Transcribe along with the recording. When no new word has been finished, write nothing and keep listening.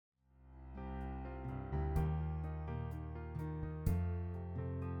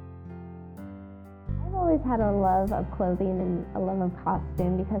always had a love of clothing and a love of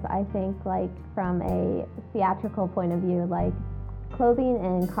costume because I think like from a theatrical point of view, like clothing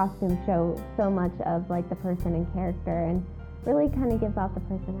and costume show so much of like the person and character and really kind of gives off the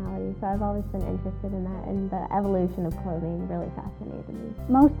personality. So I've always been interested in that, and the evolution of clothing really fascinated me.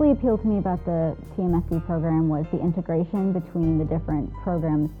 Mostly appealed to me about the TMFD program was the integration between the different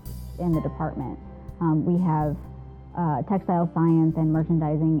programs in the department. We have textile science and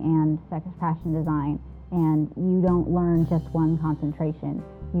merchandising and fashion design, and you don't learn just one concentration.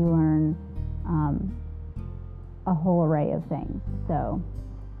 You learn a whole array of things. So,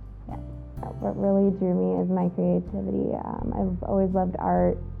 yeah. What really drew me is my creativity. I've always loved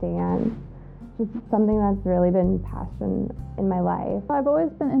art, dance, just something that's really been passion in my life. I've always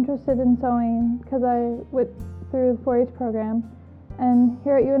been interested in sewing because I went through the 4-H program, and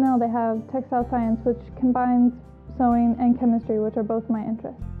here at UNL they have textile science, which combines sewing and chemistry, which are both my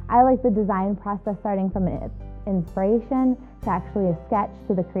interests. I like the design process, starting from an inspiration to actually a sketch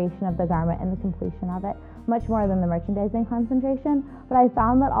to the creation of the garment and the completion of it, much more than the merchandising concentration. But I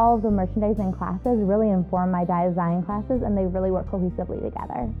found that all of the merchandising classes really inform my design classes, and they really work cohesively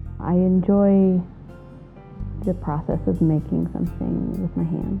together. I enjoy the process of making something with my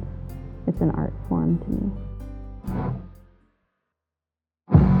hands. It's an art form to me.